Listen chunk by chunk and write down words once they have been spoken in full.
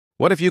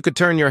What if you could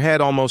turn your head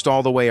almost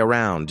all the way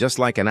around, just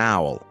like an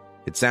owl?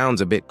 It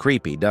sounds a bit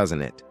creepy,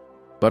 doesn't it?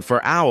 But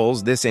for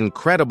owls, this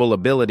incredible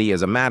ability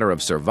is a matter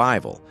of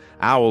survival.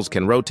 Owls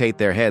can rotate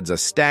their heads a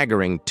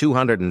staggering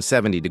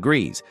 270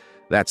 degrees.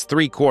 That's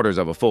 3/4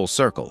 of a full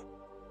circle.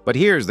 But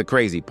here's the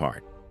crazy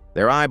part.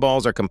 Their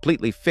eyeballs are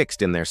completely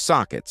fixed in their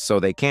sockets, so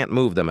they can't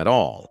move them at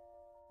all.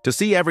 To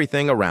see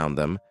everything around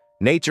them,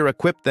 nature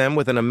equipped them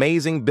with an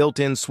amazing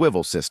built-in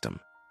swivel system.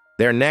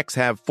 Their necks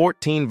have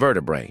 14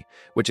 vertebrae,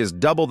 which is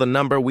double the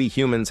number we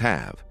humans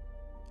have.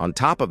 On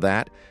top of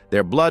that,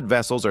 their blood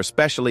vessels are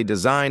specially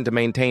designed to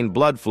maintain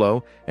blood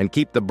flow and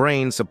keep the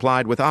brain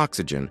supplied with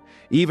oxygen,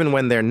 even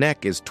when their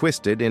neck is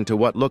twisted into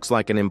what looks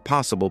like an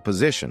impossible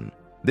position.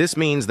 This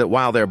means that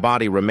while their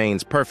body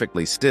remains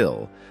perfectly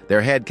still,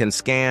 their head can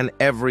scan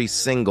every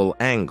single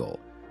angle,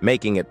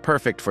 making it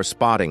perfect for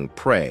spotting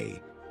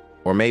prey,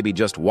 or maybe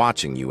just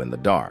watching you in the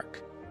dark.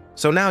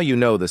 So now you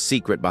know the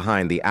secret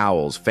behind the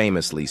owl's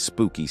famously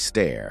spooky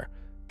stare.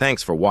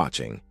 Thanks for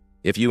watching.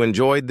 If you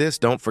enjoyed this,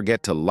 don't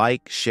forget to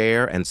like,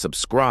 share, and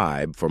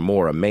subscribe for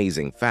more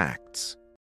amazing facts.